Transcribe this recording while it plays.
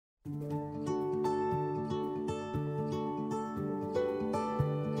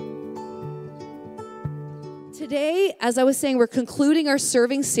Today, as I was saying, we're concluding our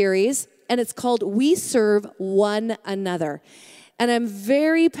serving series, and it's called We Serve One Another. And I'm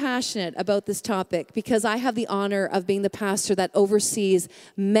very passionate about this topic because I have the honor of being the pastor that oversees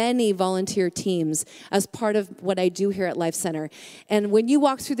many volunteer teams as part of what I do here at Life Center. And when you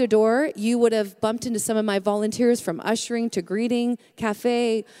walk through the door, you would have bumped into some of my volunteers from ushering to greeting,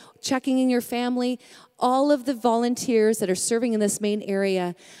 cafe, checking in your family. All of the volunteers that are serving in this main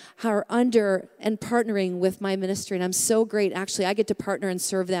area are under and partnering with my ministry. And I'm so great. Actually, I get to partner and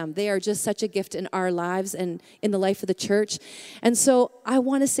serve them. They are just such a gift in our lives and in the life of the church. And so I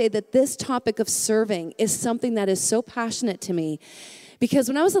want to say that this topic of serving is something that is so passionate to me. Because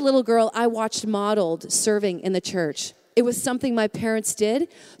when I was a little girl, I watched modeled serving in the church. It was something my parents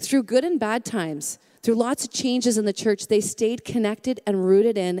did through good and bad times. Through lots of changes in the church, they stayed connected and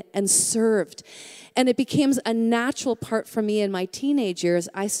rooted in and served. And it became a natural part for me in my teenage years.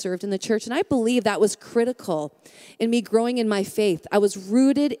 I served in the church, and I believe that was critical in me growing in my faith. I was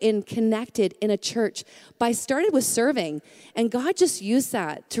rooted and connected in a church, but I started with serving, and God just used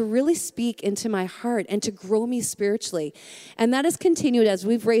that to really speak into my heart and to grow me spiritually. And that has continued as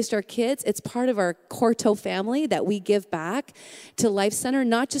we've raised our kids. It's part of our Corto family that we give back to Life Center,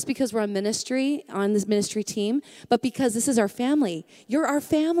 not just because we're on this ministry team, but because this is our family. You're our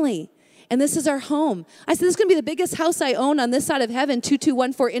family. And this is our home. I said, this is going to be the biggest house I own on this side of heaven,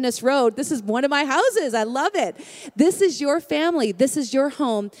 2214 Innes Road. This is one of my houses. I love it. This is your family. This is your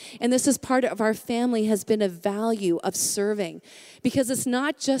home. And this is part of our family has been a value of serving. Because it's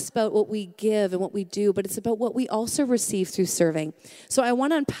not just about what we give and what we do, but it's about what we also receive through serving. So I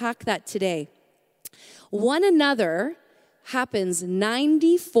want to unpack that today. One another happens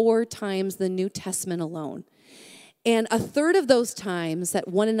 94 times in the New Testament alone. And a third of those times that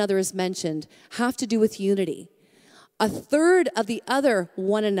one another is mentioned have to do with unity. A third of the other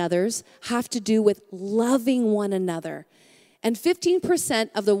one another's have to do with loving one another. And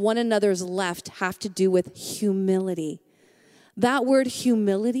 15% of the one another's left have to do with humility. That word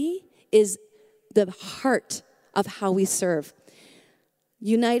humility is the heart of how we serve.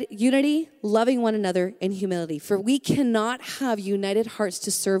 Unity, loving one another, and humility. For we cannot have united hearts to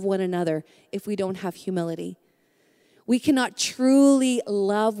serve one another if we don't have humility. We cannot truly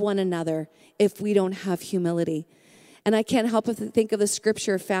love one another if we don't have humility. And I can't help but think of the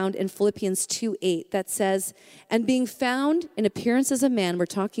scripture found in Philippians 2:8 that says, and being found in appearance as a man, we're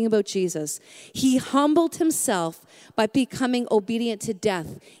talking about Jesus, he humbled himself by becoming obedient to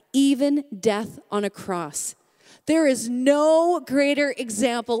death, even death on a cross. There is no greater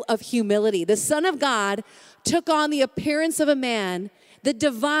example of humility. The Son of God took on the appearance of a man. The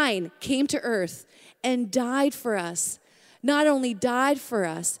divine came to earth and died for us. Not only died for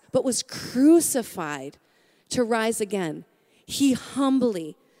us, but was crucified to rise again. He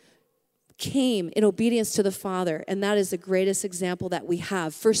humbly came in obedience to the Father, and that is the greatest example that we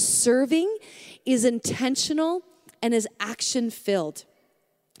have. For serving is intentional and is action-filled.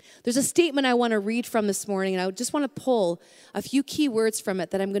 There's a statement I want to read from this morning, and I just want to pull a few key words from it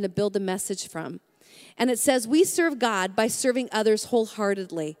that I'm going to build the message from. And it says, we serve God by serving others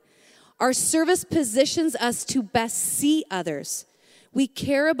wholeheartedly. Our service positions us to best see others. We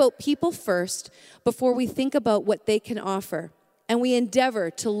care about people first before we think about what they can offer. And we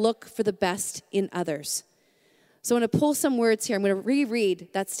endeavor to look for the best in others. So I'm going to pull some words here. I'm going to reread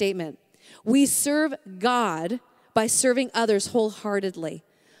that statement. We serve God by serving others wholeheartedly.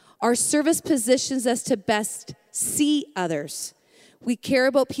 Our service positions us to best see others. We care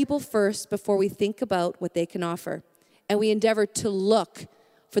about people first before we think about what they can offer. And we endeavor to look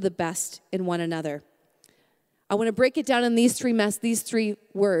for the best in one another. I want to break it down in these three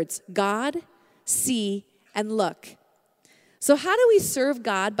words: God, see, and look. So how do we serve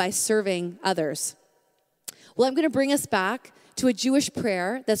God by serving others? Well, I'm going to bring us back to a Jewish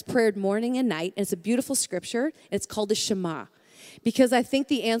prayer that's prayed morning and night, and it's a beautiful scripture, and it's called the Shema, because I think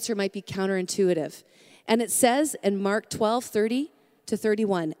the answer might be counterintuitive. And it says in Mark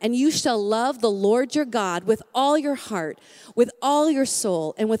 12:30-31, and you shall love the Lord your God with all your heart, with all your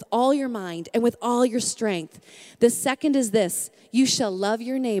soul, and with all your mind, and with all your strength. The second is this: you shall love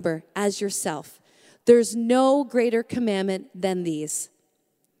your neighbor as yourself. There's no greater commandment than these.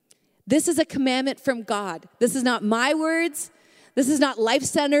 This is a commandment from God. This is not my words. This is not Life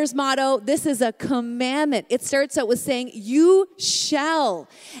Center's motto. This is a commandment. It starts out with saying, you shall.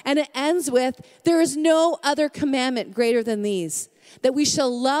 And it ends with, there is no other commandment greater than these. That we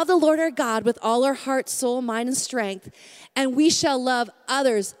shall love the Lord our God with all our heart, soul, mind, and strength. And we shall love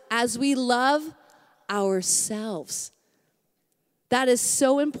others as we love ourselves. That is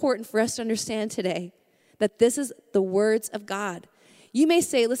so important for us to understand today, that this is the words of God. You may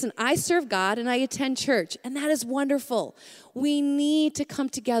say, listen, I serve God and I attend church, and that is wonderful. We need to come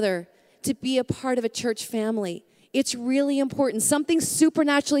together to be a part of a church family. It's really important. Something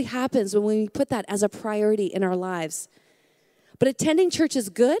supernaturally happens when we put that as a priority in our lives. But attending church is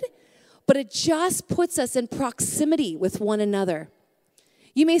good, but it just puts us in proximity with one another.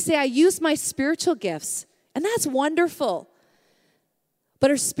 You may say, I use my spiritual gifts, and that's wonderful. But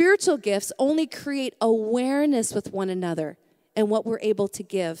our spiritual gifts only create awareness with one another and what we're able to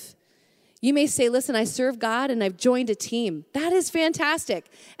give. You may say, listen, I serve God and I've joined a team. That is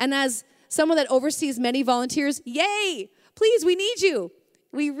fantastic. And as someone that oversees many volunteers, yay, please, we need you.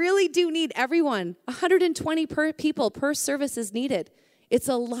 We really do need everyone. 120 people per service is needed. It's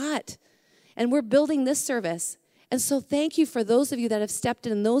a lot. And we're building this service. And so thank you for those of you that have stepped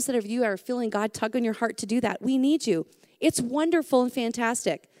in and those that of you are feeling God tug on your heart to do that. We need you. It's wonderful and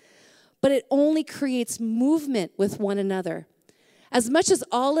fantastic. But it only creates movement with one another. As much as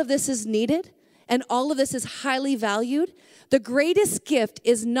all of this is needed and all of this is highly valued, the greatest gift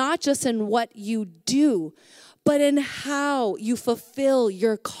is not just in what you do, but in how you fulfill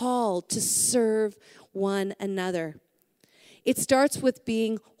your call to serve one another. It starts with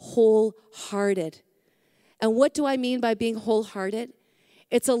being wholehearted. And what do I mean by being wholehearted?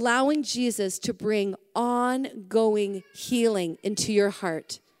 It's allowing Jesus to bring ongoing healing into your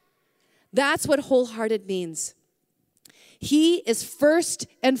heart. That's what wholehearted means. He is first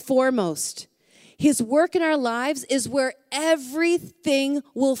and foremost. His work in our lives is where everything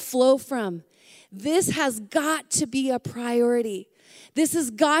will flow from. This has got to be a priority. This has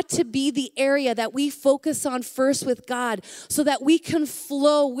got to be the area that we focus on first with God so that we can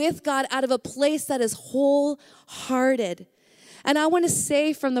flow with God out of a place that is wholehearted. And I want to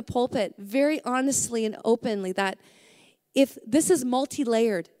say from the pulpit very honestly and openly that if this is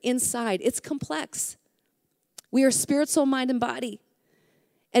multi-layered inside, it's complex. We are spirit, soul, mind, and body.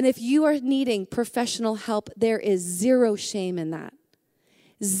 And if you are needing professional help, there is zero shame in that.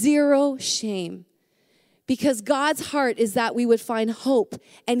 Zero shame. Because God's heart is that we would find hope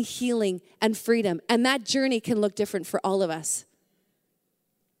and healing and freedom. And that journey can look different for all of us.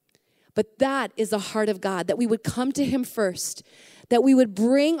 But that is the heart of God, that we would come to him first, that we would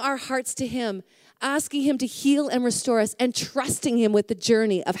bring our hearts to him, asking him to heal and restore us, and trusting him with the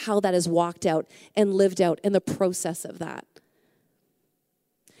journey of how that is walked out and lived out in the process of that.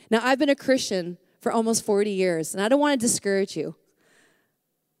 Now, I've been a Christian for almost 40 years, and I don't want to discourage you,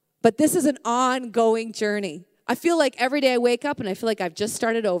 but this is an ongoing journey. I feel like every day I wake up and I feel like I've just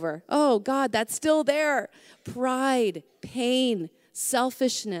started over. Oh, God, that's still there. Pride, pain,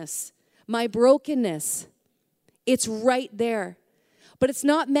 selfishness, my brokenness. It's right there. But it's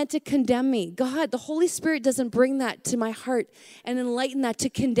not meant to condemn me. God, the Holy Spirit doesn't bring that to my heart and enlighten that to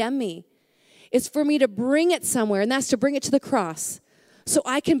condemn me. It's for me to bring it somewhere, and that's to bring it to the cross so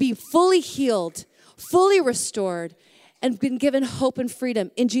I can be fully healed, fully restored, and been given hope and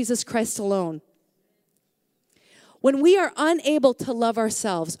freedom in Jesus Christ alone. When we are unable to love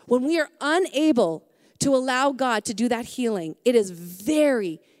ourselves, when we are unable to allow God to do that healing, it is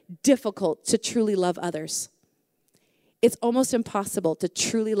very difficult to truly love others. It's almost impossible to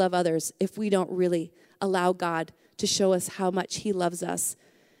truly love others if we don't really allow God to show us how much he loves us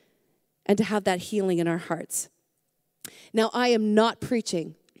and to have that healing in our hearts. Now, I am not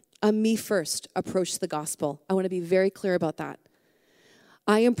preaching a me-first approach to the gospel. I want to be very clear about that.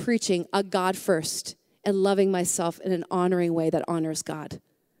 I am preaching a God-first and loving myself in an honoring way that honors God.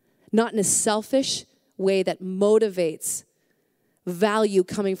 Not in a selfish way that motivates value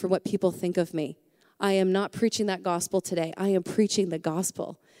coming from what people think of me. I am not preaching that gospel today. I am preaching the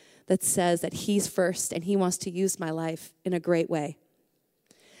gospel that says that he's first and he wants to use my life in a great way.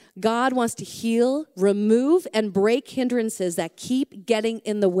 God wants to heal, remove, and break hindrances that keep getting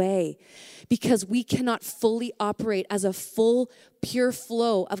in the way because we cannot fully operate as a full, pure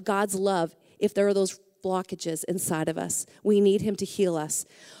flow of God's love if there are those blockages inside of us. We need him to heal us.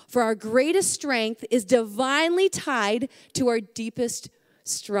 For our greatest strength is divinely tied to our deepest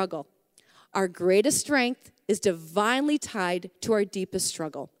struggle. Our greatest strength is divinely tied to our deepest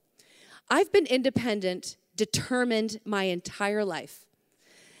struggle. I've been independent, determined my entire life.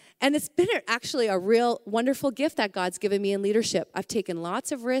 And it's been actually a real wonderful gift that God's given me in leadership. I've taken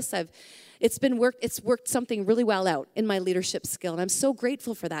lots of risks. It's worked something really well out in my leadership skill. And I'm so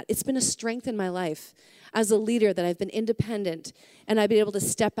grateful for that. It's been a strength in my life as a leader that I've been independent and I've been able to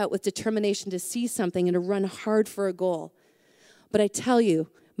step out with determination to see something and to run hard for a goal. But I tell you,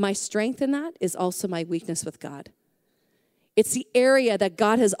 my strength in that is also my weakness with God. It's the area that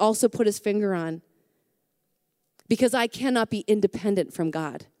God has also put his finger on because I cannot be independent from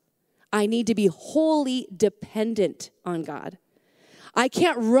God. I need to be wholly dependent on God. I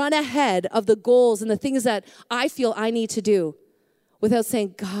can't run ahead of the goals and the things that I feel I need to do without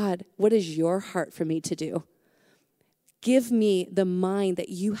saying, God, what is your heart for me to do? Give me the mind that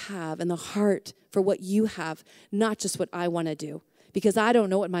you have and the heart for what you have, not just what I want to do, because I don't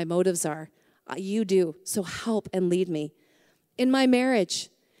know what my motives are. You do, so help and lead me. In my marriage,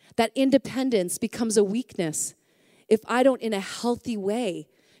 that independence becomes a weakness if I don't, in a healthy way,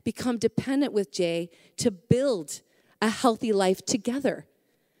 become dependent with Jay to build a healthy life together.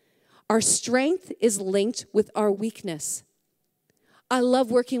 Our strength is linked with our weakness. I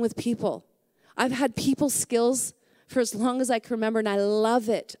love working with people. I've had people skills for as long as I can remember, and I love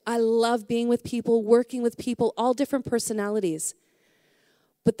it. I love being with people, working with people, all different personalities.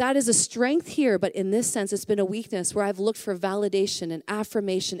 But that is a strength here, but in this sense, it's been a weakness where I've looked for validation and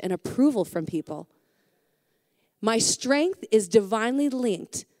affirmation and approval from people. My strength is divinely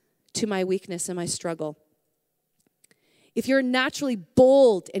linked to my weakness and my struggle. If you're naturally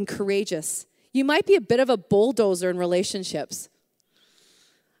bold and courageous, you might be a bit of a bulldozer in relationships.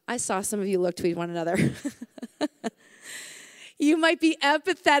 I saw some of you look to one another. You might be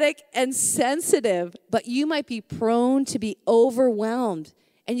empathetic and sensitive, but you might be prone to be overwhelmed,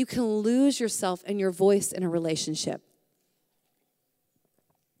 and you can lose yourself and your voice in a relationship.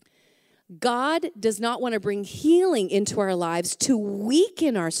 God does not want to bring healing into our lives to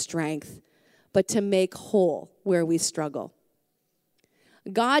weaken our strength, but to make whole where we struggle.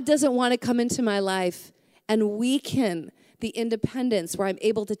 God doesn't want to come into my life and weaken the independence where I'm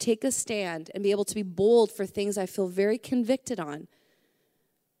able to take a stand and be able to be bold for things I feel very convicted on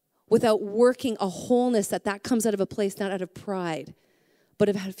without working a wholeness that comes out of a place not out of pride, but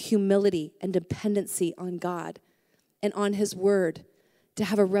out of humility and dependency on God and on His Word, to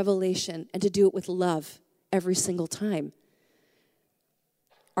have a revelation and to do it with love every single time.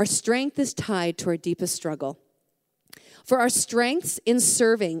 Our strength is tied to our deepest struggle. For our strengths in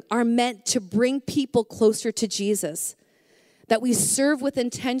serving are meant to bring people closer to Jesus, that we serve with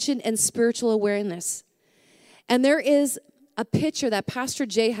intention and spiritual awareness. And there is a picture that Pastor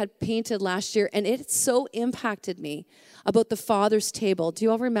Jay had painted last year, and it so impacted me about the Father's table. Do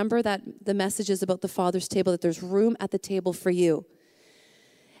you all remember that the message is about the Father's table, that there's room at the table for you?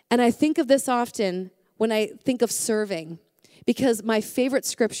 And I think of this often when I think of serving, because my favorite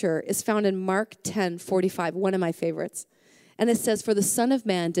scripture is found in Mark 10:45, one of my favorites. And it says, "For the Son of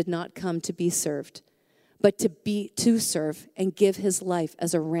Man did not come to be served, but to serve and give his life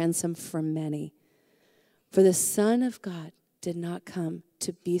as a ransom for many." For the Son of God did not come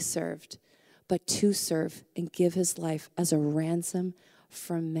to be served, but to serve and give his life as a ransom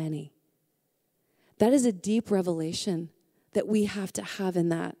for many. That is a deep revelation that we have to have in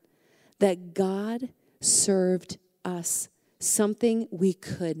that God served us, something we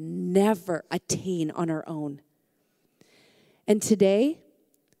could never attain on our own. And today,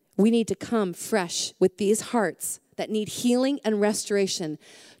 we need to come fresh with these hearts that need healing and restoration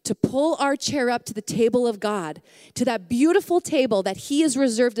to pull our chair up to the table of God, to that beautiful table that He has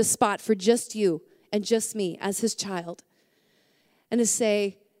reserved a spot for just you and just me as His child. And to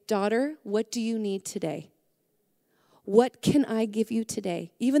say, "Daughter, what do you need today? What can I give you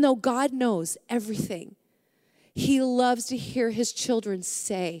today?" Even though God knows everything, He loves to hear His children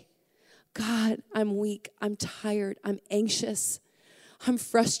say, "God, I'm weak, I'm tired, I'm anxious, I'm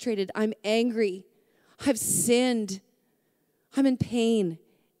frustrated, I'm angry, I've sinned, I'm in pain."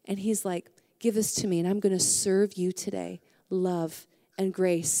 And He's like, "Give this to me, and I'm going to serve you today. Love and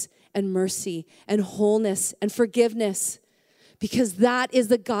grace and mercy and wholeness and forgiveness." Because that is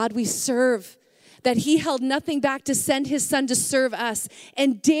the God we serve. That He held nothing back to send His Son to serve us.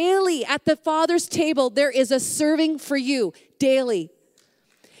 And daily at the Father's table, there is a serving for you. Daily.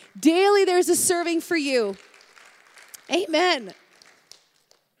 Daily there's a serving for you. Amen.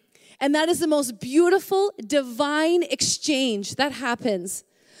 And that is the most beautiful, divine exchange that happens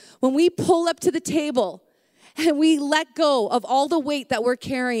when we pull up to the table and we let go of all the weight that we're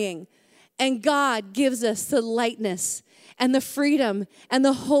carrying. And God gives us the lightness and the freedom and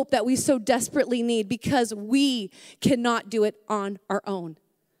the hope that we so desperately need, because we cannot do it on our own.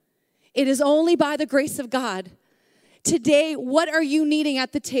 It is only by the grace of God. Today, what are you needing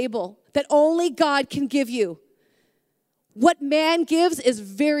at the table that only God can give you? What man gives is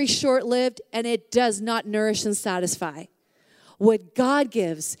very short-lived, and it does not nourish and satisfy. What God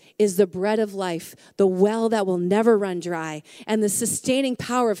gives is the bread of life, the well that will never run dry, and the sustaining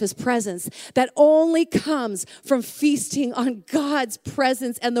power of His presence that only comes from feasting on God's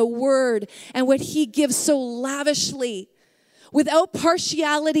presence and the Word and what He gives so lavishly, without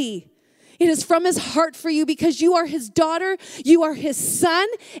partiality. It is from his heart for you because you are his daughter, you are his son,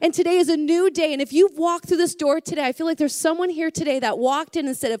 and today is a new day. And if you've walked through this door today, I feel like there's someone here today that walked in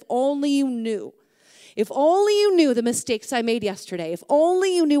and said, if only you knew. If only you knew the mistakes I made yesterday. If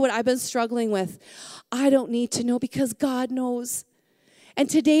only you knew what I've been struggling with. I don't need to know because God knows. And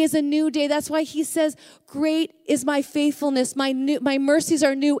today is a new day. That's why he says, great is my faithfulness. My mercies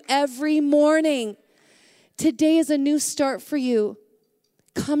are new every morning. Today is a new start for you.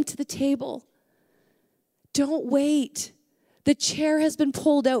 Come to the table. Don't wait. The chair has been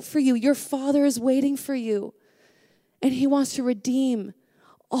pulled out for you. Your Father is waiting for you. And he wants to redeem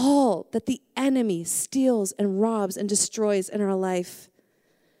all that the enemy steals and robs and destroys in our life.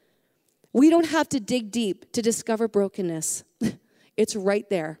 We don't have to dig deep to discover brokenness. It's right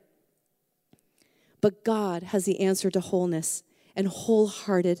there. But God has the answer to wholeness and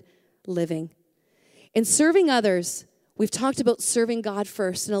wholehearted living. In serving others, we've talked about serving God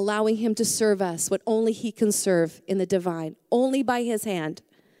first and allowing him to serve us what only he can serve in the divine, only by his hand.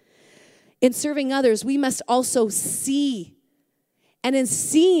 In serving others, we must also see. And in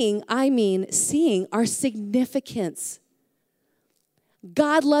seeing, I mean seeing our significance.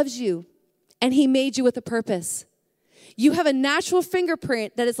 God loves you, and he made you with a purpose. You have a natural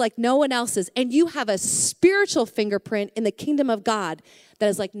fingerprint that is like no one else's, and you have a spiritual fingerprint in the kingdom of God that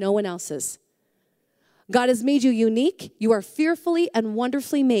is like no one else's. God has made you unique. You are fearfully and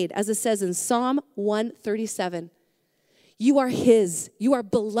wonderfully made, as it says in Psalm 137. You are his. You are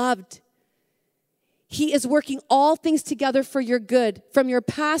beloved. He is working all things together for your good, from your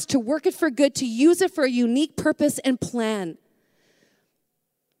past to work it for good, to use it for a unique purpose and plan.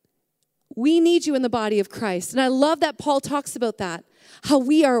 We need you in the body of Christ. And I love that Paul talks about that, how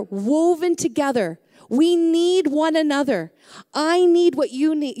we are woven together. We need one another. I need what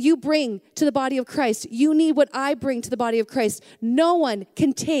you bring to the body of Christ. You need what I bring to the body of Christ. No one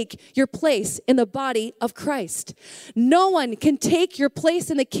can take your place in the body of Christ. No one can take your place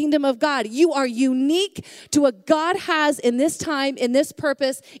in the kingdom of God. You are unique to what God has in this time, in this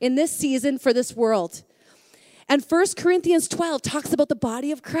purpose, in this season for this world. And 1 Corinthians 12 talks about the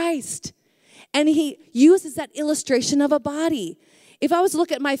body of Christ. And he uses that illustration of a body. If I was to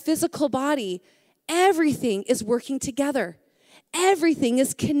look at my physical body, everything is working together. Everything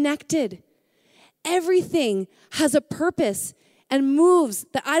is connected. Everything has a purpose and moves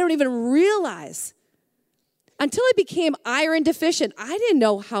that I don't even realize. Until I became iron deficient, I didn't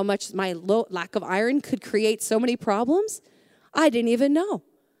know how much my lack of iron could create so many problems. I didn't even know.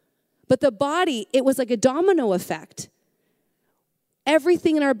 But the body, it was like a domino effect.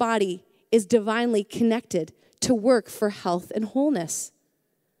 Everything in our body is divinely connected to work for health and wholeness.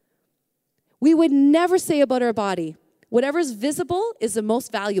 We would never say about our body, whatever's visible is the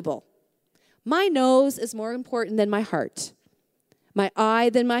most valuable. My nose is more important than my heart. My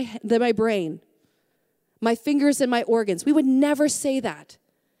eye than my brain. My fingers and my organs. We would never say that.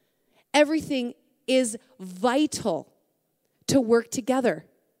 Everything is vital to work together.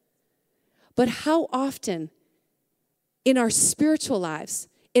 But how often in our spiritual lives,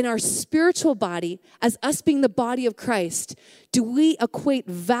 in our spiritual body, as us being the body of Christ, do we equate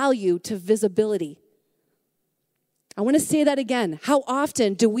value to visibility? I want to say that again. How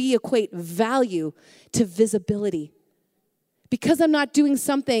often do we equate value to visibility? Because I'm not doing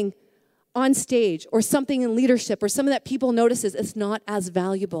something on stage or something in leadership or something that people notices, it's not as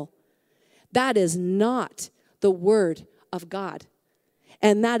valuable. That is not the word of God.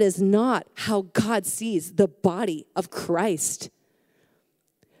 And that is not how God sees the body of Christ.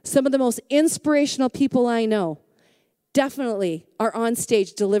 Some of the most inspirational people I know definitely are on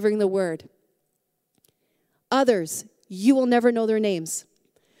stage delivering the word. Others, you will never know their names.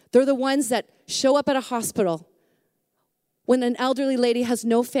 They're the ones that show up at a hospital when an elderly lady has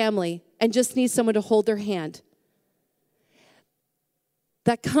no family and just needs someone to hold their hand.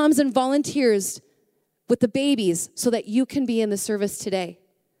 That comes and volunteers with the babies so that you can be in the service today.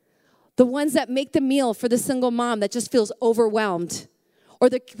 The ones that make the meal for the single mom that just feels overwhelmed. Or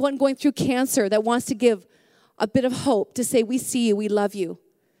the one going through cancer that wants to give a bit of hope to say, we see you, we love you.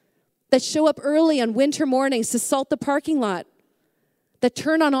 That show up early on winter mornings to salt the parking lot. That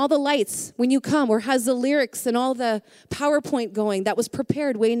turn on all the lights when you come, or has the lyrics and all the PowerPoint going that was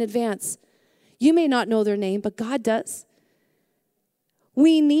prepared way in advance. You may not know their name, but God does.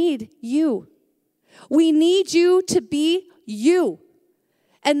 We need you. We need you to be you.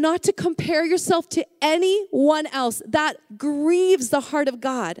 And not to compare yourself to anyone else. That grieves the heart of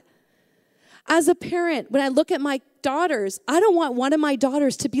God. As a parent, when I look at my daughters, I don't want one of my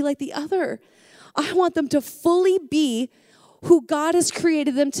daughters to be like the other. I want them to fully be who God has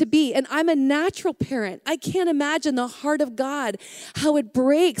created them to be. And I'm a natural parent. I can't imagine the heart of God, how it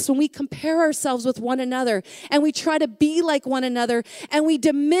breaks when we compare ourselves with one another and we try to be like one another and we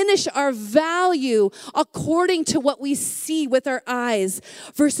diminish our value according to what we see with our eyes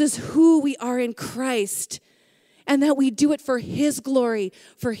versus who we are in Christ. And that we do it for His glory,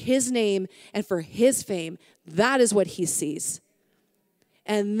 for His name, and for His fame. That is what He sees.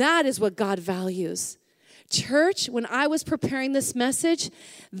 And that is what God values. Church, when I was preparing this message,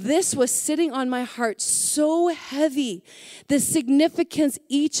 this was sitting on my heart so heavy, the significance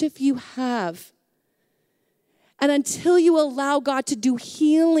each of you have. And until you allow God to do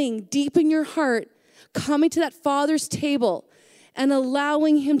healing deep in your heart, coming to that Father's table and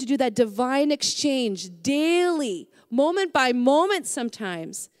allowing Him to do that divine exchange daily, moment by moment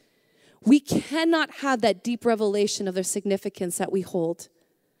sometimes, we cannot have that deep revelation of the significance that we hold.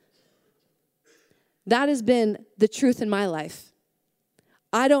 That has been the truth in my life.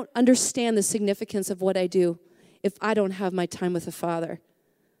 I don't understand the significance of what I do if I don't have my time with the Father.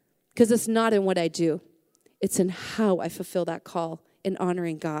 Because it's not in what I do. It's in how I fulfill that call in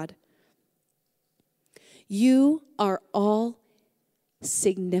honoring God. You are all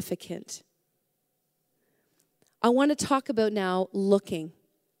significant. I want to talk about now looking.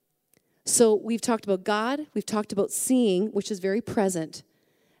 So we've talked about God. We've talked about seeing, which is very present.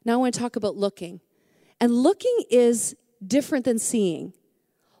 Now I want to talk about looking. And looking is different than seeing.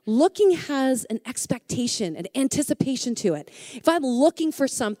 Looking has an expectation, an anticipation to it. If I'm looking for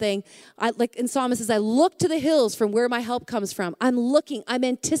something, like in Psalm it says, I look to the hills from where my help comes from. I'm looking, I'm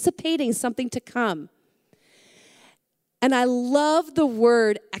anticipating something to come. And I love the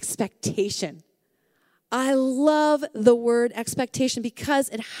word expectation. I love the word expectation because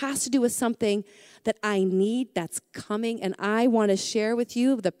it has to do with something that I need that's coming. And I want to share with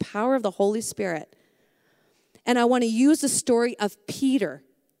you the power of the Holy Spirit. And I want to use the story of Peter.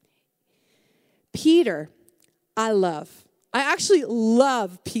 Peter, I love. I actually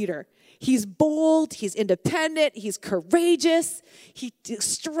love Peter. He's bold, he's independent, he's courageous, he's a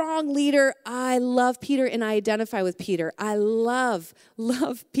strong leader. I love Peter and I identify with Peter. I love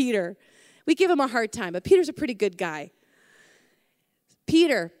Peter. We give him a hard time, but Peter's a pretty good guy.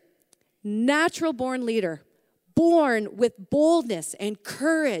 Peter, natural born leader, born with boldness and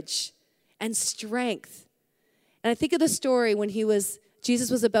courage and strength. And I think of the story when Jesus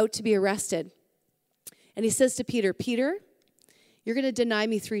was about to be arrested. And he says to Peter, Peter, you're going to deny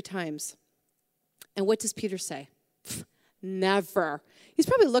me 3 times. And what does Peter say? Never. He's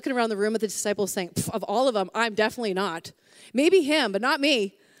probably looking around the room at the disciples saying, of all of them, I'm definitely not. Maybe him, but not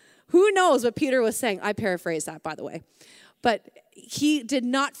me. Who knows what Peter was saying? I paraphrase that, by the way. But he did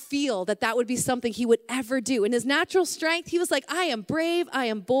not feel that that would be something he would ever do. In his natural strength, he was like, I am brave, I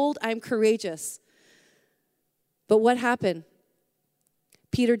am bold, I am courageous. But what happened?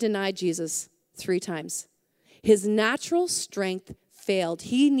 Peter denied Jesus 3 times. His natural strength failed.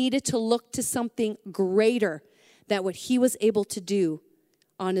 He needed to look to something greater than what he was able to do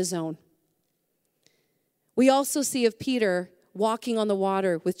on his own. We also see of Peter walking on the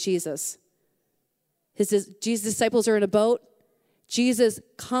water with Jesus. Jesus' disciples are in a boat. Jesus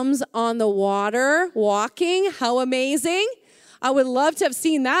comes on the water walking. How amazing. I would love to have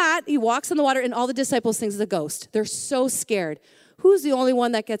seen that. He walks on the water and all the disciples think it's a ghost. They're so scared. Who's the only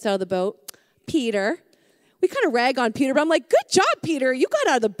one that gets out of the boat? Peter. We kind of rag on Peter, but I'm like, good job, Peter. You got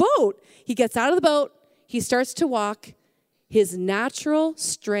out of the boat. He gets out of the boat. He starts to walk. His natural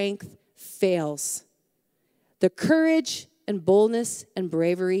strength fails. The courage and boldness and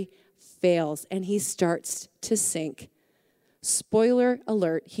bravery fails, and he starts to sink. Spoiler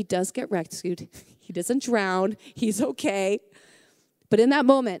alert, he does get rescued. He doesn't drown. He's okay. But in that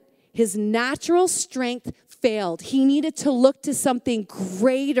moment, his natural strength failed. He needed to look to something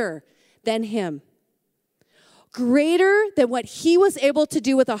greater than him. Greater than what he was able to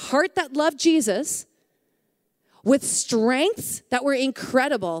do with a heart that loved Jesus, with strengths that were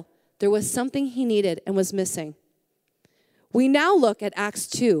incredible. There was something he needed and was missing. We now look at Acts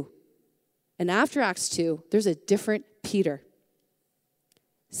 2. And after Acts 2, there's a different Peter.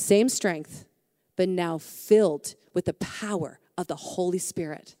 Same strength, but now filled with the power of the Holy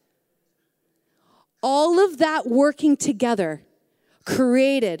Spirit. All of that working together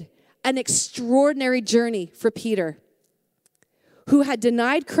created an extraordinary journey for Peter, who had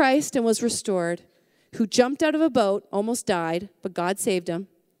denied Christ and was restored, who jumped out of a boat, almost died, but God saved him.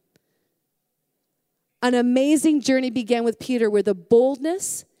 An amazing journey began with Peter where the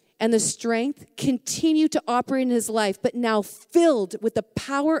boldness and the strength continued to operate in his life, but now filled with the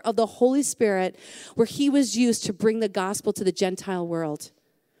power of the Holy Spirit, where he was used to bring the gospel to the Gentile world.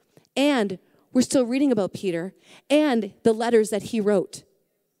 And We're still reading about Peter and the letters that he wrote.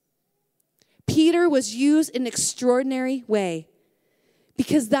 Peter was used in an extraordinary way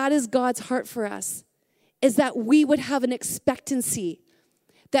because that is God's heart for us, is that we would have an expectancy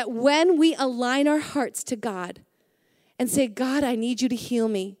that when we align our hearts to God and say, God, I need you to heal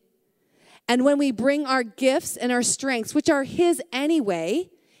me. And when we bring our gifts and our strengths, which are his anyway,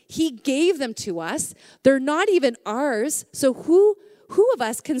 he gave them to us. They're not even ours. So who of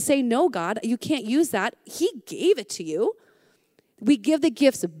us can say, no, God, you can't use that? He gave it to you. We give the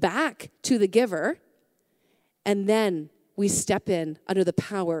gifts back to the giver, and then we step in under the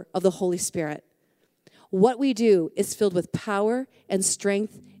power of the Holy Spirit. What we do is filled with power and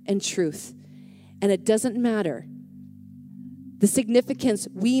strength and truth. And it doesn't matter the significance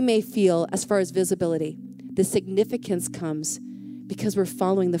we may feel as far as visibility. The significance comes because we're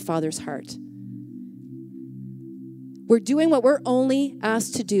following the Father's heart. We're doing what we're only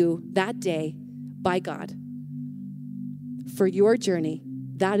asked to do that day by God. For your journey,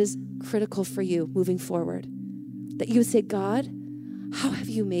 that is critical for you moving forward. That you would say, God, how have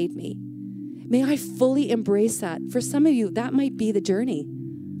you made me? May I fully embrace that. For some of you, that might be the journey.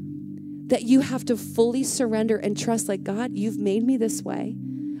 That you have to fully surrender and trust, like, God, you've made me this way.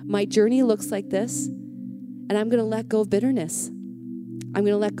 My journey looks like this, and I'm going to let go of bitterness. I'm going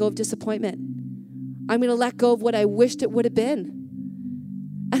to let go of disappointment. I'm going to let go of what I wished it would have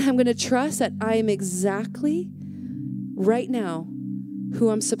been. And I'm going to trust that I am exactly right now who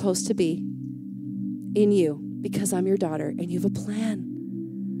I'm supposed to be in you, because I'm your daughter and you have a plan.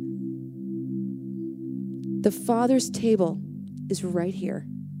 The Father's table is right here.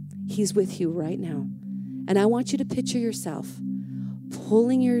 He's with you right now. And I want you to picture yourself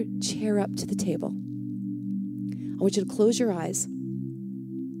pulling your chair up to the table. I want you to close your eyes.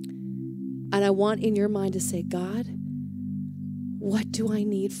 And I want in your mind to say, God, what do I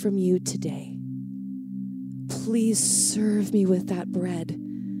need from you today? Please serve me with that bread,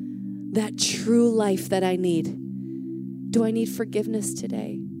 that true life that I need. Do I need forgiveness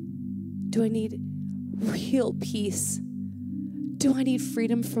today? Do I need real peace? Do I need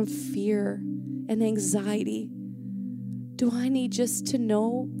freedom from fear and anxiety? Do I need just to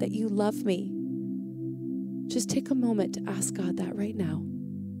know that you love me? Just take a moment to ask God that right now.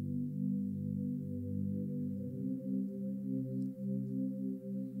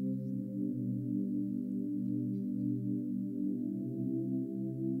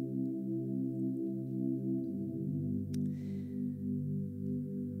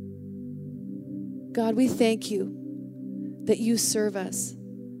 God, we thank you that you serve us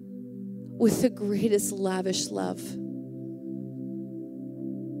with the greatest lavish love.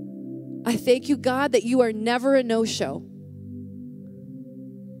 I thank you, God, that you are never a no-show.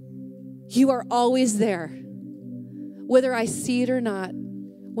 You are always there. Whether I see it or not,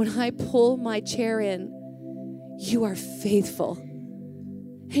 when I pull my chair in, you are faithful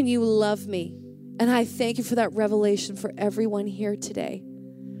and you love me. And I thank you for that revelation for everyone here today,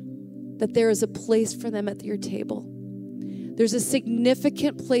 that there is a place for them at your table. There's a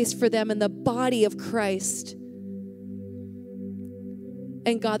significant place for them in the body of Christ.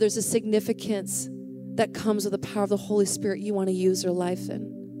 And God, there's a significance that comes with the power of the Holy Spirit you want to use their life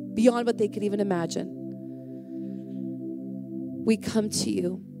in, beyond what they could even imagine. We come to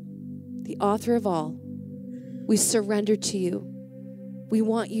you, the author of all. We surrender to you. We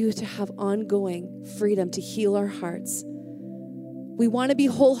want you to have ongoing freedom to heal our hearts. We want to be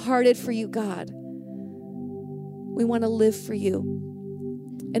wholehearted for you, God. We want to live for you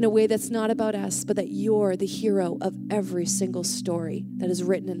in a way that's not about us, but that you're the hero of every single story that is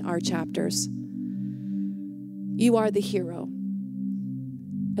written in our chapters. You are the hero.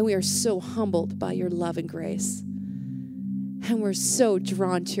 And we are so humbled by your love and grace. And we're so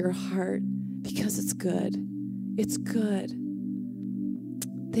drawn to your heart because it's good. It's good.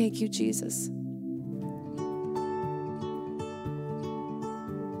 Thank you, Jesus.